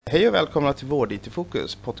Hej och välkomna till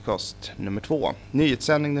VårdITfokus Podcast nummer 2.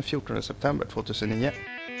 Nyhetssändning den 14 september 2009.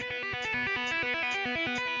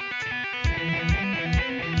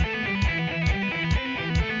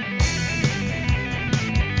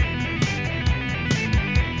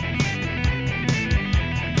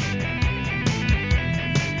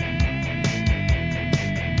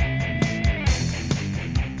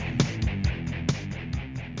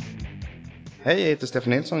 Hej, jag heter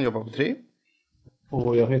Stefan Nilsson och jobbar på 3.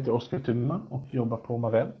 Och jag heter Oskar Tumman och jobbar på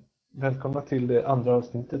Marell. Välkomna till det andra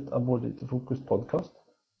avsnittet av VårdITfokus Podcast.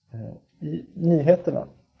 I nyheterna.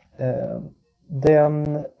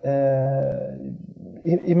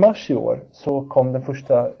 I mars i år så kom den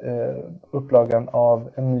första upplagan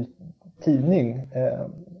av en ny tidning,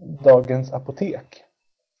 Dagens Apotek,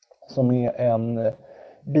 som är en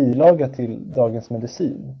bilaga till Dagens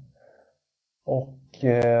Medicin. Och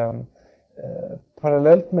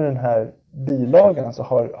parallellt med den här bilagan så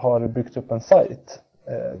har det byggts upp en sajt,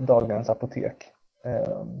 Dagens Apotek,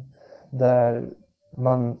 där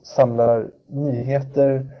man samlar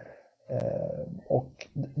nyheter och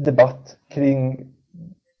debatt kring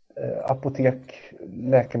apotek,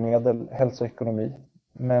 läkemedel, hälsoekonomi.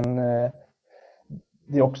 Men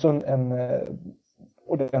det är också en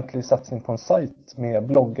ordentlig satsning på en sajt med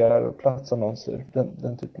bloggar och platsannonser,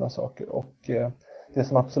 den typen av saker. Och det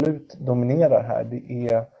som absolut dominerar här, det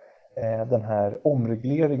är den här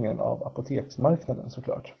omregleringen av apoteksmarknaden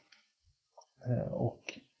såklart.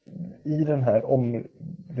 Och i den här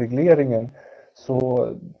omregleringen så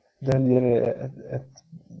döljer det ett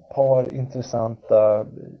par intressanta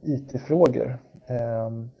IT-frågor.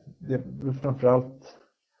 Det är framförallt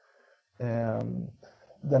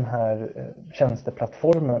den här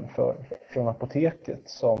tjänsteplattformen från apoteket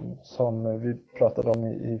som vi pratade om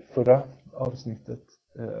i förra avsnittet.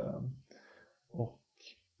 Och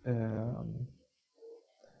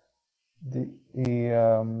det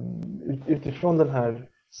är utifrån den här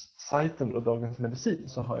sajten och Dagens Medicin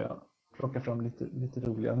så har jag plockat fram lite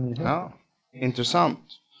roliga nyheter. Ja, intressant.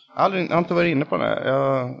 Jag har inte varit inne på det.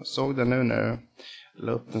 Jag såg det nu när jag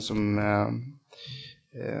la upp den som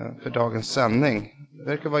för dagens sändning. Det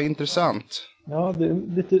verkar vara intressant. Ja, det är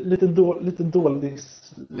lite dålig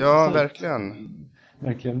Ja, sajt. verkligen.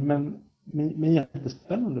 Men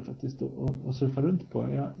jättespännande faktiskt att surfa runt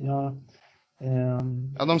på. Ja,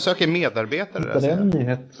 de söker medarbetare. Det är en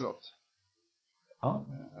nyhet. Förlåt. Ja,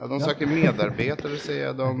 de söker medarbetare, säger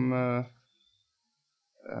jag.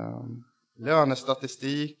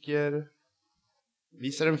 Lönestatistiker.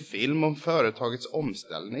 Visar en film om företagets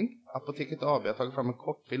omställning. Apoteket AB har tagit fram en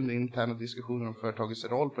kortfilm med interna diskussioner om företagets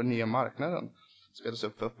roll på den nya marknaden. Spelas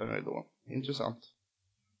upp för öppen ridå. Intressant.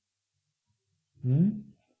 Mm.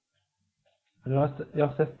 Jag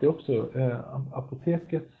har sett det också.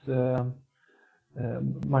 Apotekets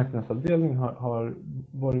marknadsavdelning har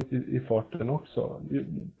varit i farten också.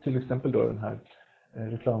 Till exempel då den här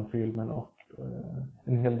reklamfilmen och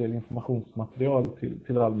en hel del informationsmaterial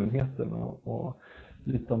till allmänheten och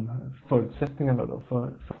lite om förutsättningarna då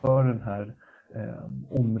för den här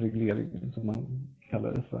omregleringen som man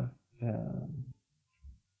kallar det för.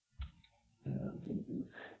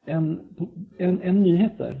 En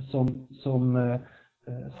nyhet där som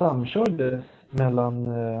samkördes mellan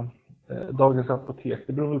Dagens Apotek,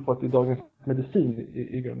 det beror väl på att det är Dagens Medicin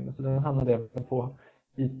i grunden, så den hamnade även på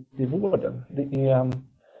IT-vården. Det är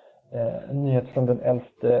en nyhet från den 11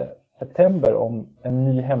 september om en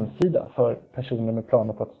ny hemsida för personer med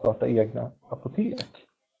planer på att starta egna apotek.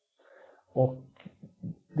 Och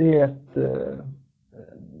det är ett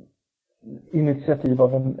initiativ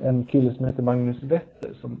av en kille som heter Magnus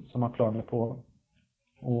Wetter som har planer på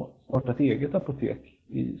att starta ett eget apotek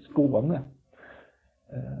i Skåne.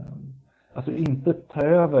 Alltså inte ta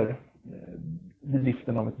över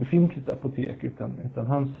driften av ett befintligt apotek utan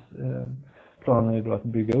hans planer är då att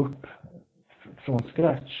bygga upp från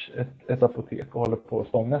scratch ett apotek och håller på att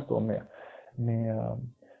stångas då med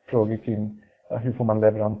frågor kring hur får man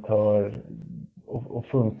leverantör och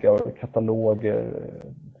funka och kataloger.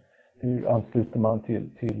 Hur ansluter man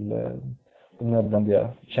till de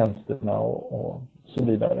nödvändiga tjänsterna och så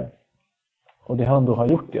vidare. Och det han då har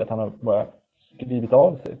gjort är att han har bara skrivit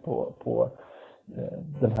av sig på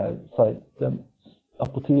den här sajten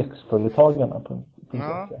apoteksföretagarna.se.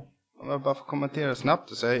 Ja, om jag bara får kommentera snabbt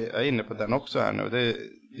så är jag inne på den också här nu. Det är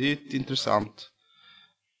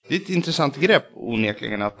ett intressant grepp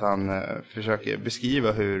onekligen att han försöker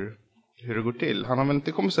beskriva hur det går till. Han har väl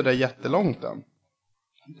inte kommit så där jättelångt än.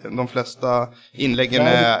 De flesta inläggen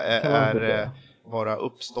är bara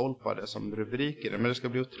uppstolpade som rubriker. Men det ska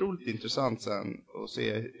bli otroligt intressant sen att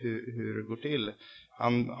se hur det går till.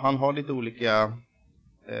 Han har lite olika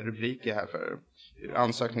rubriker här för hur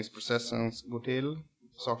ansökningsprocessen går till,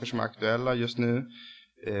 saker som är aktuella just nu,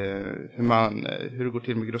 hur det går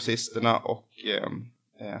till med grossisterna och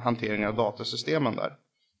hanteringen av datasystemen där.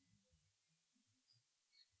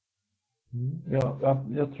 Ja,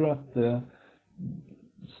 jag tror att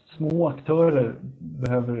små aktörer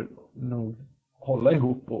behöver nog hålla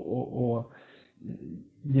ihop och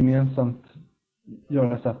gemensamt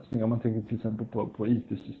göra satsningar. Om man tänker till exempel på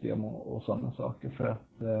IT-system och sådana saker. För att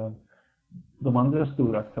de andra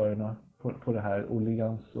stora aktörerna på det här,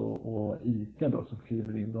 Åhléns och ICA då, som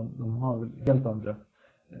kliver in, de har helt andra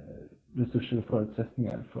resurser och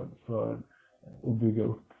förutsättningar för att bygga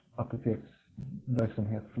upp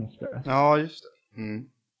apoteksverksamhet från scratch. Ja, just det.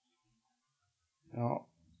 Ja.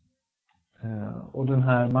 Och den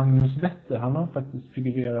här Magnus Wetter, han har faktiskt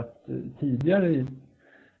figurerat tidigare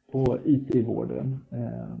på IT i vården.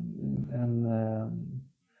 En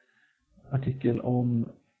artikel om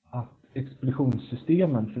att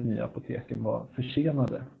expeditionssystemen för nya apoteken var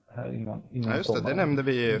försenade här innan Ja, just sommaren. Det nämnde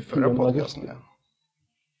vi i förra podcasten.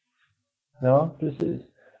 Ja, precis.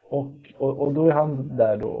 Och då är han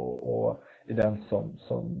där då och är den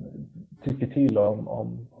som tycker till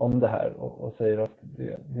om det här och säger att det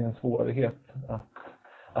är en svårighet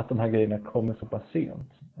att de här grejerna kommer så pass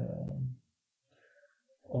sent.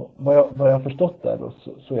 Och vad jag har förstått där då,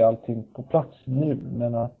 så är allting på plats nu,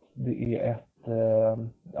 men att det är ett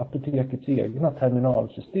apotekets egna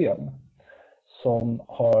terminalsystem som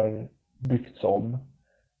har byggts om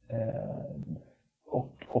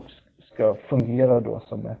och ska fungera då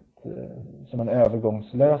som en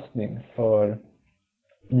övergångslösning för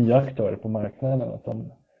nya aktörer på marknaden, att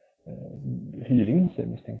de hyr in sig,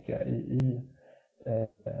 misstänker jag, i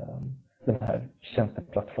den här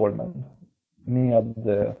tjänsteplattformen med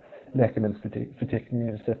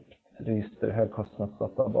läkemedelsförteckning, receptregister,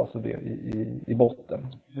 högkostnadsdatabas och det i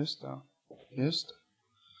botten. Just det.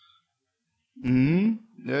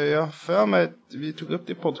 Jag för mig att vi tog upp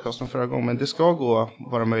det i podcasten förra gången, men det ska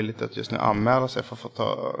vara möjligt att just nu anmäla sig för att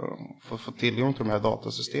få tillgång till de här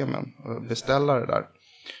datasystemen och beställa det där.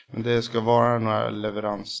 Men det ska vara några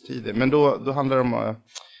leveranstider. Men då handlar det om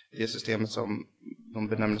det systemet som de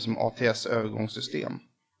benämner som ATS-övergångssystem.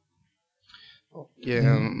 Och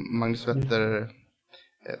Magnus Wetter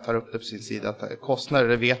tar upp det på sin sida att kostnader,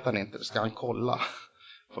 det vet han inte, det ska han kolla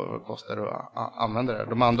för vad det kostar att använda det.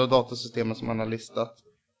 De andra datasystemen som han har listat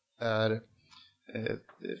är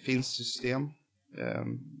finns system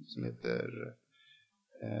som heter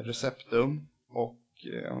Receptum och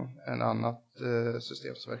en annat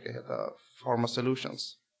system som verkar heta Pharma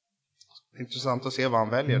Solutions. Intressant att se vad han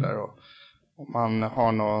väljer där och om man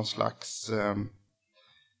har någon slags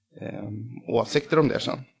åsikter om det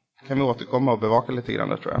sen. Kan vi återkomma och bevaka lite grann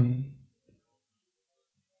där, tror jag.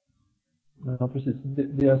 Ja, precis.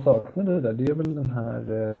 Det jag saknade där, det är väl den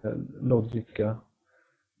här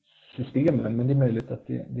Logica-systemen, men det är möjligt att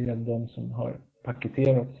det är de som har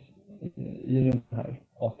paketerats i den här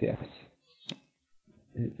ATS.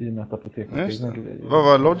 I en apotek. Vad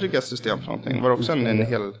var Logicas system för någonting? Var det också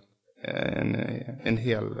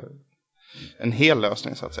en hel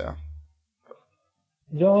lösning, så att säga?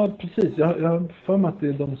 Ja, precis. Jag för mig att det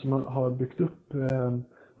är de som har byggt upp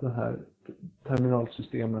det här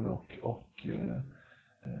terminalsystemen och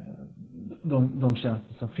de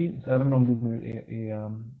tjänster som finns. Även om det nu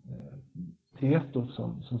är Tieto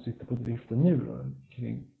som sitter på driften nu då,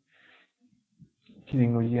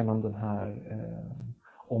 kring och genom den här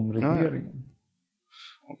omregleringen.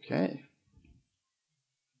 Okej.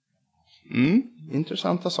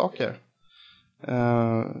 Intressanta saker.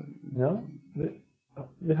 Ja,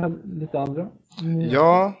 vi har lite andra.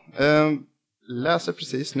 Ja, läser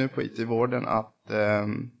precis nu på IT-vården att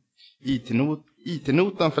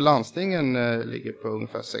IT-notan för landstingen ligger på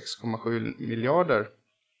ungefär 6,7 miljarder.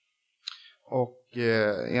 Och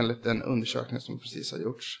enligt en undersökning som precis har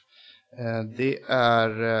gjorts. Det är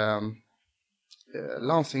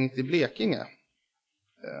landstinget i Blekinge.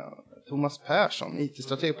 Thomas Persson,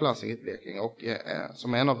 IT-strateg på landstinget i Blekinge, och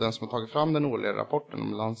som är en av den som har tagit fram den årliga rapporten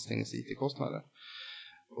om landstingets IT-kostnader.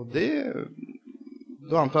 Och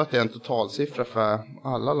då antar jag att det är en totalsiffra för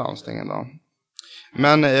alla landstingen då.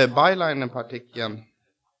 Men bylinen på artikeln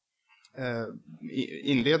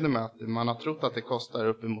inleder med att man har trott att det kostar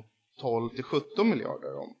uppemot 12-17 miljarder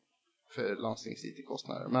för landstings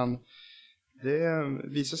IT-kostnader. Men det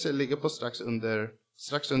visar sig ligga på strax under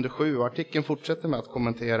 7. Och artikeln fortsätter med att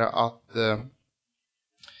kommentera att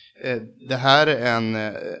det här är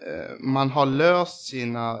man har löst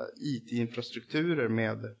sina IT-infrastrukturer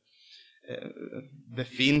med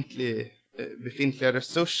befintliga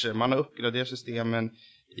resurser. Man har uppgraderat systemen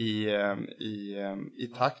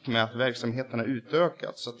i takt med att verksamheterna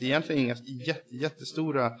utökats. Så att det är egentligen inga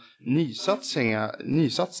jättestora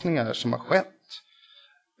nysatsningar som har skett.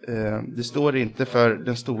 Det står inte för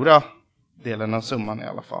den stora delen av summan i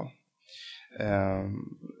alla fall.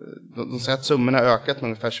 De säger att summorna har ökat med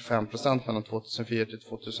ungefär 25% mellan 2004 till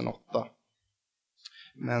 2008.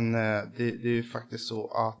 Men det är ju faktiskt så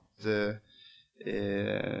att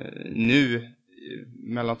nu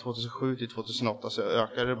mellan 2007 till 2008 så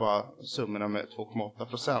ökade det bara summorna med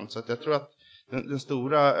 2,8%. Så att jag tror att den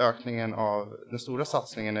stora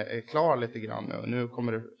satsningen är klar lite grann nu. Nu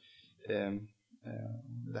kommer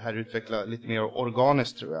det här utveckla lite mer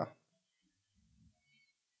organiskt, tror jag.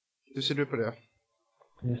 Hur ser du på det?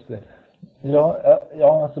 Just det.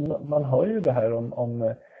 Ja, alltså man hör ju det här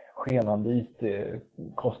om skenande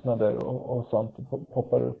IT-kostnader och sånt. Det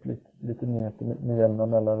poppar upp lite nyheter med jämna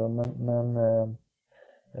mellanrum. Men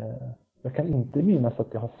jag kan inte minnas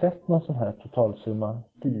att jag har sett någon sån här totalsumma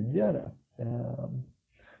tidigare.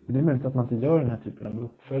 Det är möjligt att man inte gör den här typen av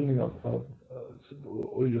uppföljning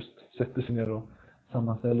och just sätter sig ner och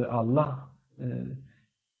sammanställer alla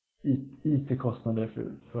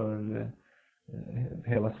IT-kostnader för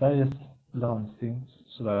hela Sveriges landsting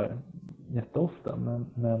sådär jätteofta.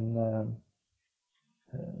 Men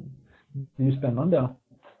det är ju spännande att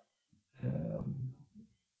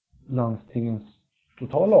landstingens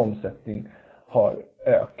totala omsättning har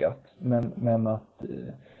ökat, men att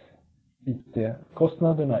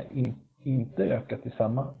IT-kostnaderna inte ökat i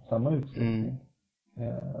samma utsträckning.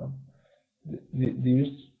 Det är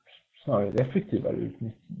ju snarare effektivare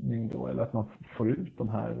utnyttjning då, eller att man får ut de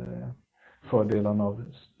här fördelarna av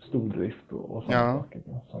stordrift och sådana saker.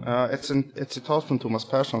 Ja, ett citat från Thomas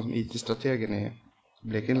Persson som IT-strategen i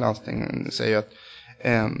Blekinge landsting säger att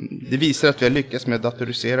det visar att vi har lyckats med att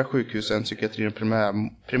datorisera sjukhusen, psykiatrin och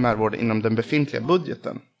primärvården inom den befintliga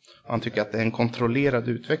budgeten. Och han tycker att det är en kontrollerad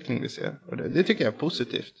utveckling vi ser. Och det tycker jag är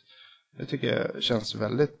positivt. Det tycker jag känns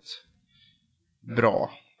väldigt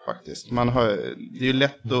bra faktiskt. Det är ju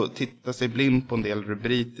lätt att titta sig blind på en del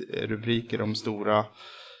rubriker om stora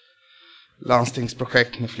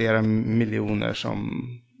landstingsprojekt med flera miljoner som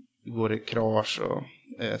går i krasch och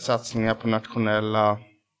satsningar på nationella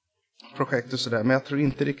projekt och sådär. Men jag tror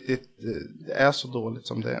inte riktigt det är så dåligt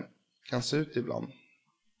som det kan se ut ibland.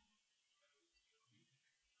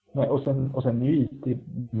 Nej, och sen är ju IT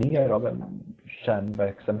mer av en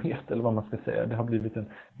kärnverksamhet, eller vad man ska säga. Det har blivit en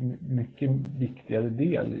mycket viktigare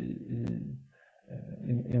del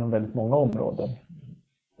inom väldigt många områden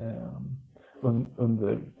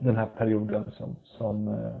under den här perioden som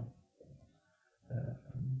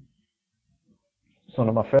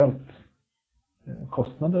de har följt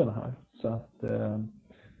kostnaderna här. Så att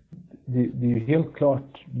det är ju helt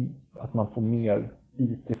klart att man får mer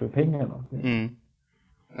IT för pengarna.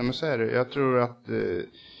 Ja, men så är det. Jag tror att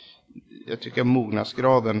jag tycker att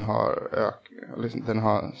mognadsgraden den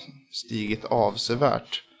har stigit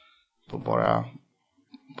avsevärt på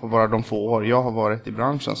bara de få år jag har varit i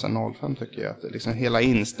branschen sedan 05, tycker jag. Att liksom hela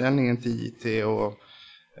inställningen till IT och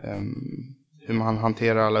hur man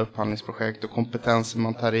hanterar alla upphandlingsprojekt och kompetenser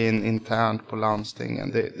man tar in internt på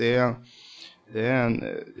landstingen.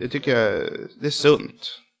 Jag tycker det är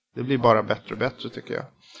sunt. Det blir bara bättre och bättre, tycker jag.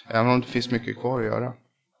 Även om det finns mycket kvar att göra.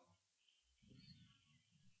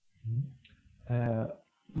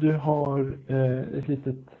 Du har ett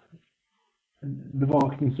litet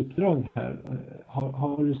bevakningsuppdrag här.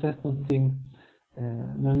 Har du sett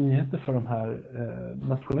några nyheter för de här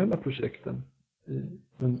nationella projekten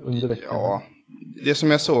under veckan? Ja, det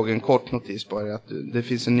som jag såg, en kort notis bara, är att det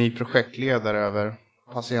finns en ny projektledare över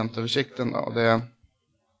patientöversikten. Och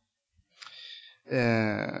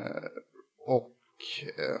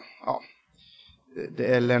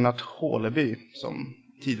det är Lennart Håleby som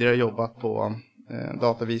tidigare jobbat på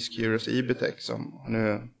Datavis Curious Ibitec, som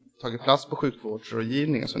nu tagit plats på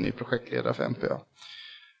sjukvårdsrådgivningen som ny projektledare för MPA.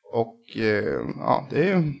 Och det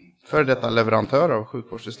är ju för detta leverantör av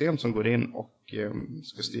sjukvårdssystem som går in och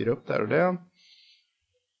ska styra upp där. Och det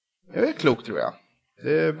är klokt, tror jag.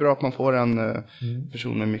 Det är bra att man får en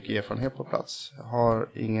person med mycket erfarenhet på plats. Jag har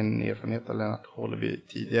ingen erfarenhet av Lennart Håleby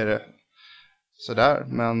tidigare sådär,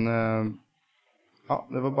 men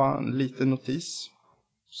det var bara en liten notis.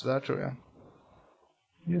 Sådär, tror jag.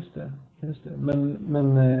 Just det.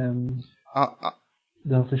 Men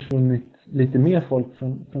det har försvunnit lite mer folk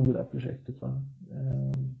från det där projektet, va?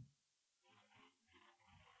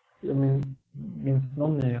 Jag minns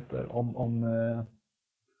någon nyheter om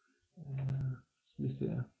ska vi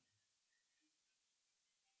se,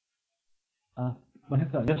 vad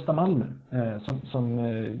heter han? Gösta Malmer som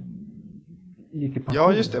gick i pension.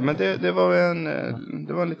 Ja, just det. Men det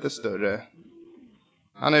var en lite större...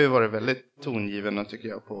 Han har ju varit väldigt tongivande tycker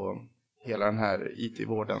jag på hela den här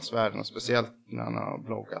IT-vårdens världen. Och speciellt när han har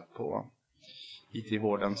bloggat på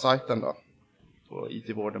IT-vården-sajten då. På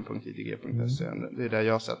itvården.itg.se. Det är där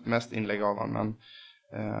jag har sett mest inlägg av honom. Men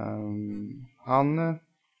han...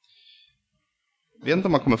 vet inte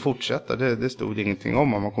om man kommer fortsätta. Det stod ingenting om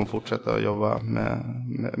man kommer fortsätta att jobba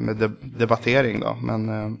med debattering då. Men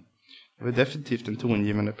det var definitivt en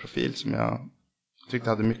tongivande profil som jag tyckte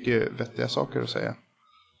hade mycket vettiga saker att säga.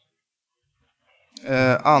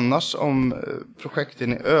 Annars om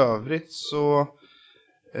projekten i övrigt så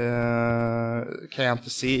kan jag inte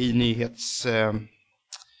se i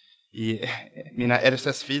i mina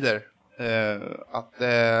RSS-feeder att det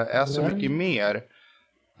är så mycket mer.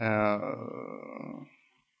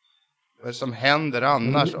 Vad är det som händer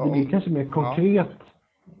annars? Det blir kanske mer konkret.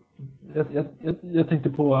 Ja. Jag tänkte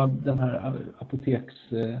på den här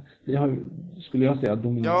skulle jag säga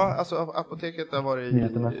dominerande. Ja, alltså apoteket har varit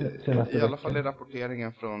i alla fall i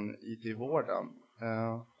rapporteringen från IT-vården.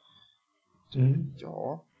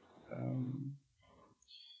 Ja.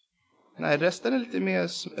 Nej, resten är lite mer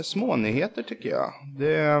smånyheter tycker jag.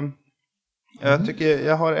 Jag tycker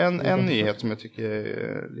jag har en nyhet som jag tycker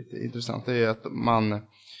är lite intressant. Det är att man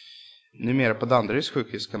numera på Danderyds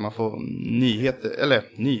sjukhus kan man få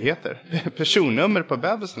personnummer på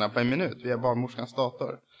bebisarna på en minut via barnmorskans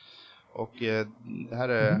dator. Och det här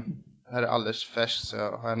är alldeles färskt så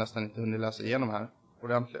har jag nästan inte hunnit läsa igenom här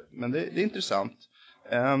ordentligt. Men det är intressant.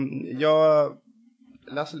 Jag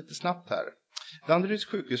läser lite snabbt här. Danderyds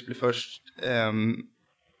sjukhus blir först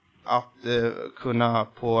att kunna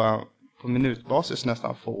på minutbasis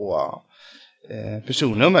nästan få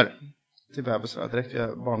personnummer till bebisarna direkt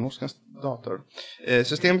via barnmorskans dator.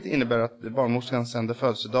 Systemet innebär att barnmorskan sänder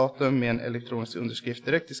födelsedatum med en elektronisk underskrift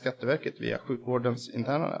direkt till Skatteverket via sjukvårdens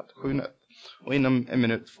interna nät, 7net. Och inom en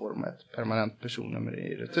minut får de ett permanent personnummer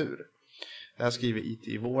i retur. Det här skriver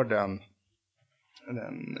IT-vården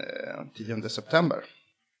den 10 september.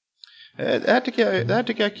 Det här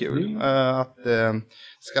tycker jag är kul. Att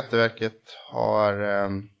Skatteverket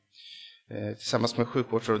har tillsammans med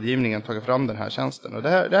sjukvårdsrådgivningen tagit fram den här tjänsten. Och det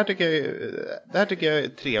här tycker jag är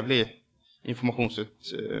trevlig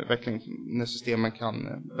informationsutveckling när systemen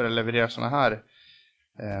kan börja leverera sådana här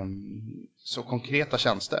så konkreta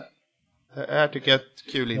tjänster. Det här tycker jag är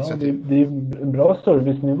ett kul initiativ. Det är en bra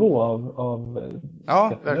servicenivå av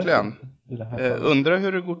ja, verkligen. Undrar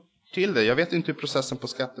hur det går till det. Jag vet inte hur processen på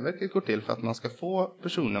Skatteverket går till för att man ska få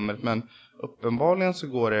personnumret, men uppenbarligen så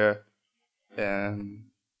går det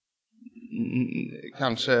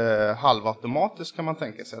kanske halvautomatiskt kan man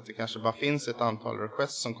tänka sig att det kanske bara finns ett antal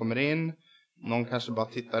requests som kommer in. Någon kanske bara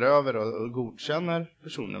tittar över och godkänner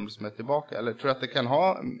personnumret som är tillbaka. Eller tror att det kan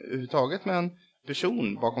ha överhuvudtaget med en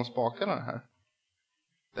person bakom spakarna här.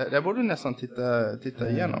 Där borde du nästan titta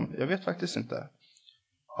igenom. Jag vet faktiskt inte.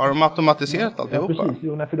 Har de automatiserat alltihopa?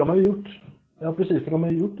 Ja, precis. För de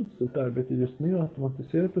har gjort ett stort arbete just med att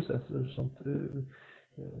automatisera processer och sånt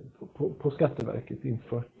på Skatteverket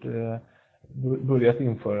börjat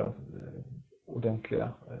införa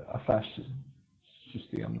ordentliga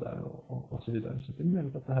affärssystem där och så vidare. Så det är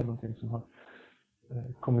möjligt att det här är någonting som har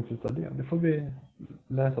kommit ut av det. Det får vi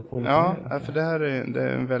läsa på lite mer. Ja, för det är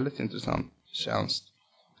en väldigt intressant tjänst.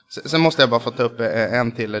 Sen måste jag bara få ta upp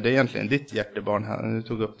en till. Det är egentligen ditt hjärtebarn här. Du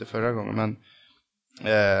tog upp det förra gången. Men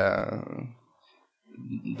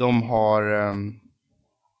de har...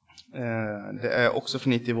 det är också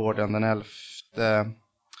från IT-vården den 11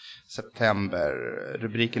 september.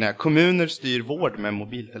 Rubriken är Kommuner styr vård med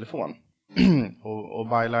mobiltelefon. och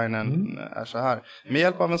bylinen är så här. Med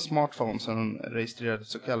hjälp av en smartphone som registrerade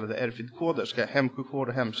så kallade RFID-koder ska hemsjukvård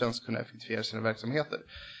och hemtjänst kunna effektivisera sina verksamheter.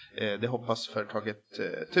 Det hoppas företaget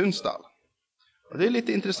Tunstall. Och det är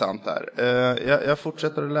lite intressant här. Jag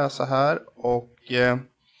fortsätter att läsa här och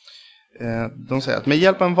de säger att med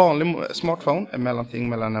hjälp av en vanlig smartphone, ett mellanting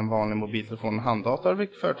mellan en vanlig mobiltelefon och handdator,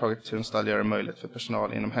 vilket företaget Tunstall gör det möjligt för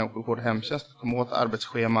personal inom hemsjukvård och hemtjänst att komma åt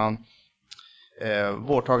arbetsscheman,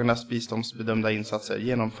 vårdtagarnas biståndsbedömda insatser,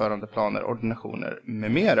 genomförandeplaner, ordinationer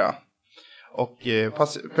med mera. Och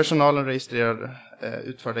personalen registrerar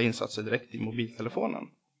utförda insatser direkt i mobiltelefonen.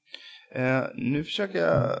 Nu försöker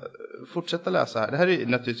jag fortsätta läsa här. Det här är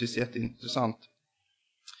naturligtvis jätteintressant.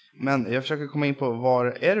 Men jag försöker komma in på var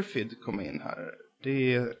RFID kommer in här.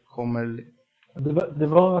 Det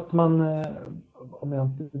var att man, om jag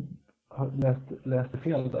inte har läst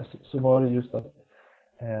fel där, så var det just att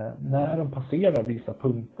när de passerar vissa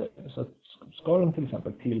punkter ska de till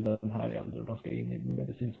exempel till den här äldre och de ska in i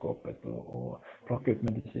medicinskåpet och plocka ut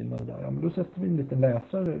medicin och där. Ja, men då sätter vi en liten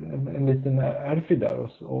läsare, en liten RFID där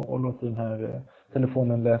och låter den här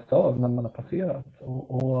telefonen läsa av när man har passerat.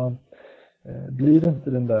 Och blir inte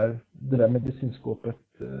det där medicinskåpet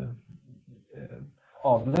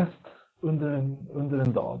avläst under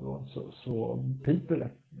en dag då, så piper det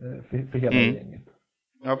för hela gänget.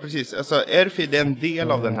 Ja, precis. Alltså RFID är en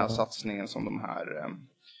del av den här satsningen som de här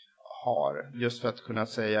har. Just för att kunna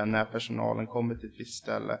säga när personalen kommer till ett visst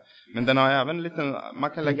ställe. Men den har även en liten, man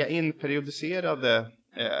kan lägga in periodiserade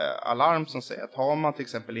alarm som säger att har man till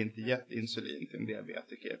exempel inte gett insulin till en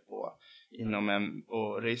diabetiker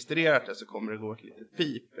och registrerat det, så kommer det gå ett litet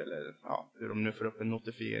pip. Eller hur de nu får upp en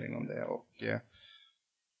notifiering om det.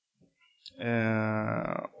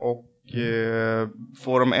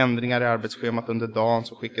 Får de ändringar i arbetsschemat under dagen,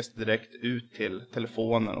 så skickas det direkt ut till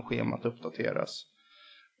telefonen och schemat uppdateras.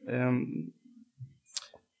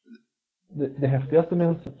 Det häftigaste med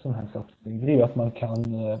en sån här satsning är att man kan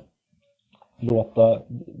låta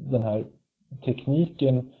den här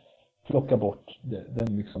tekniken plocka bort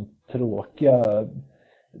den liksom tråkiga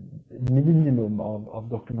minimum av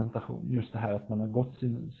dokumentation. Just det här att man har gått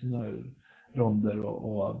sina ronder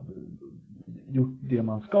och gjort det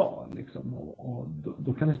man ska. Liksom. Och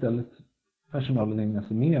då kan istället personalen ägna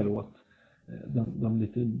sig mer åt de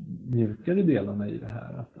lite mjukare delarna i det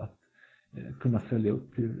här. Att kunna följa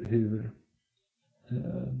upp hur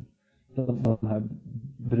de här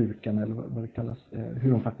brukarna, eller vad det kallas,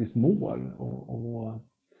 hur de faktiskt mår.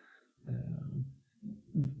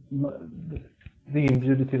 Det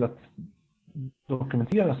inbjuder till att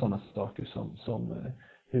dokumentera sådana saker som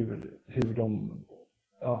hur de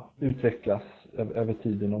utvecklas över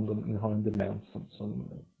tiden, om de har en demens som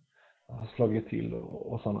har slagit till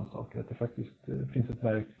och sådana saker. Att det faktiskt finns ett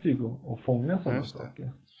verktyg att fånga sådana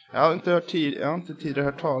saker. Jag har inte tidigare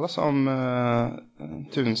hört talas om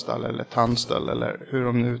tunstall eller tandstall eller hur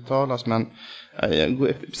de nu uttalas, men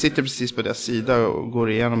jag sitter precis på deras sida och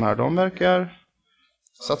går igenom här. De verkar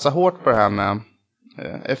satsa hårt på det här med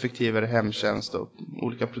effektivare hemtjänst och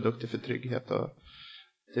olika produkter för trygghet, och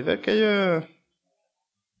det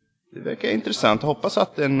verkar intressant. Jag hoppas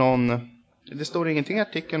att det är någon, det står ingenting i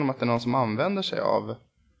artikeln om att det är någon som använder sig av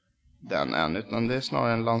den än, utan det är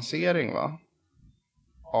snarare en lansering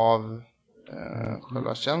av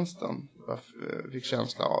själva tjänsten. Jag fick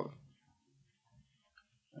känsla av.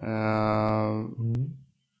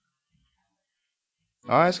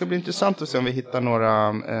 Ja, det ska bli intressant att se om vi hittar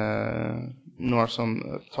några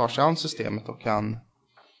som tar sig an systemet och kan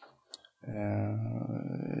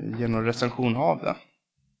ge någon recension av det.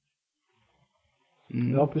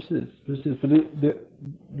 Ja, precis. För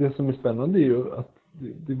det som är spännande är ju att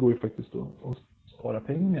det går ju faktiskt att spara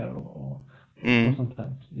pengar och sånt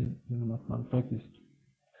här. Genom att man faktiskt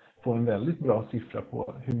får en väldigt bra siffra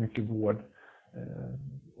på hur mycket vård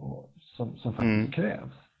som faktiskt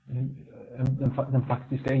krävs. Den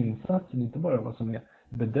faktiska insatsen, inte bara vad som är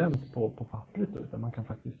bedömt på pappret, utan man kan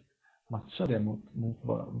faktiskt matcha det mot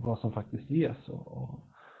vad som faktiskt ges och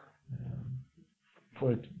få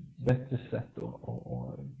ett bättre sätt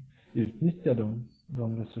att utnyttja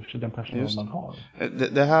de resurser, den personal man har.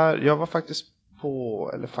 Det här, jag var faktiskt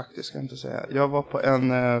jag var på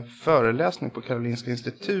en föreläsning på Karolinska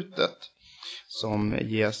institutet som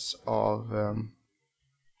ges av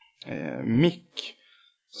MIK,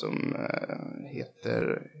 som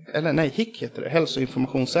HIK heter det,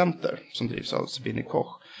 Hälsoinformationscenter, som drivs av Sabine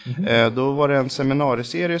Koch. Då var det en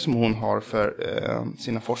seminarieserie som hon har för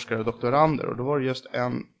sina forskare och doktorander, och då var det just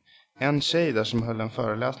en tjej där som höll en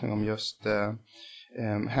föreläsning om just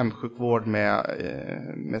hemsjukvård med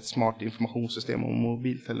ett smart informationssystem och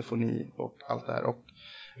mobiltelefoni och allt det här. Och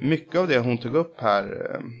mycket av det hon tog upp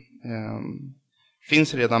här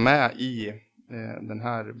finns redan med i den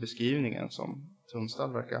här beskrivningen som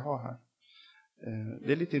Tunstall verkar ha här.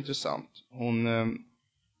 Det är lite intressant.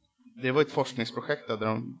 Det var ett forskningsprojekt där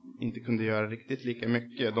de inte kunde göra riktigt lika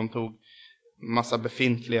mycket. De tog massa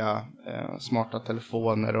befintliga smarta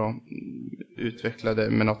telefoner och utvecklade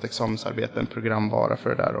med något examensarbete en programvara för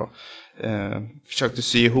det där, och försökte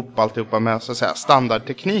sy ihop alltihopa med, så att säga,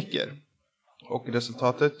 standardtekniker. Och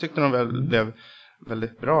resultatet tyckte de väl blev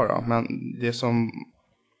väldigt bra då. Men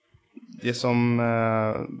det som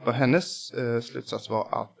var hennes slutsats var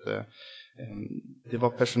att det var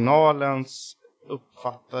personalens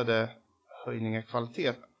uppfattade höjning av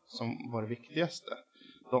kvalitet som var det viktigaste.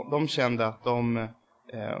 De kände att de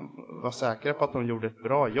var säkra på att de gjorde ett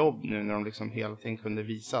bra jobb nu, när de liksom hela tiden kunde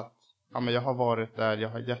visa att men jag har varit där, jag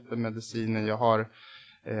har gett medicinen, jag har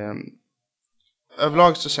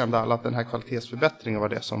överlag så kände alla att den här kvalitetsförbättringen var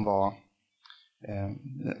det som var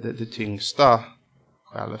det tyngsta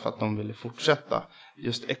skälet för att de ville fortsätta.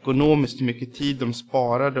 Just ekonomiskt, hur mycket tid de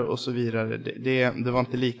sparade och så vidare. Det var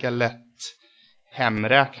inte lika lätt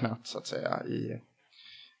hemräknat så att säga.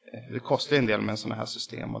 Det kostar en del med sådana här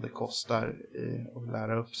system och det kostar att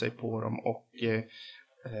lära upp sig på dem. Och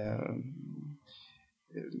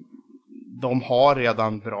de har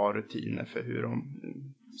redan bra rutiner för hur de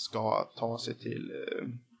ska ta sig till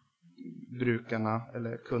brukarna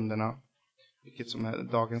eller kunderna. Vilket som är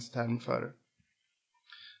dagens term för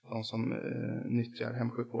de som nyttjar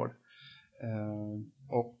hemsjukvård.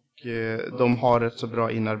 Och de har ett så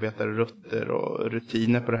bra inarbetade rutter och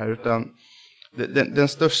rutiner på det här. Utan den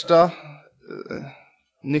största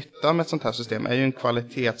nyttan med ett sånt här system är ju en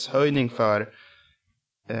kvalitetshöjning för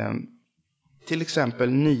till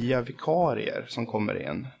exempel nya vikarier som kommer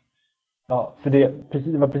in. Ja, för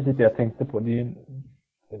det var precis det jag tänkte på. Det är en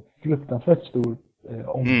fruktansvärt stor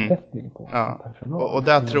omsättning på personal. Och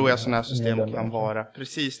där tror jag sådana här system kan vara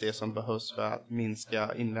precis det som behövs för att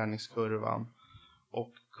minska inlärningskurvan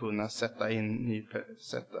och kunna sätta in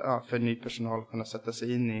för ny personal kunna sätta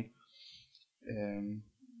sig in i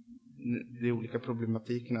de olika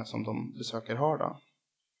problematikerna som de besökare har då.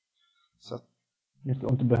 Så att, just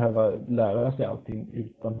att inte behöva lära sig allting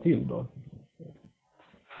utantill då.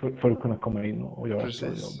 För att kunna komma in och göra ett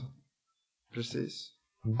jobb. Precis.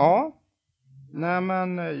 Ja. Nej,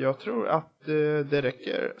 men jag tror att det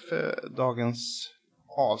räcker för dagens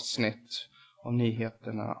avsnitt av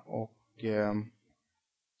nyheterna. Och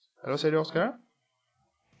vad säger du, Oskar?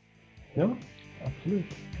 Ja,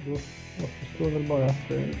 absolut. Då återstår väl bara att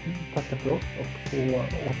tacka för oss och få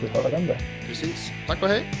återhörande. Precis. Tack och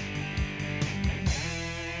hej!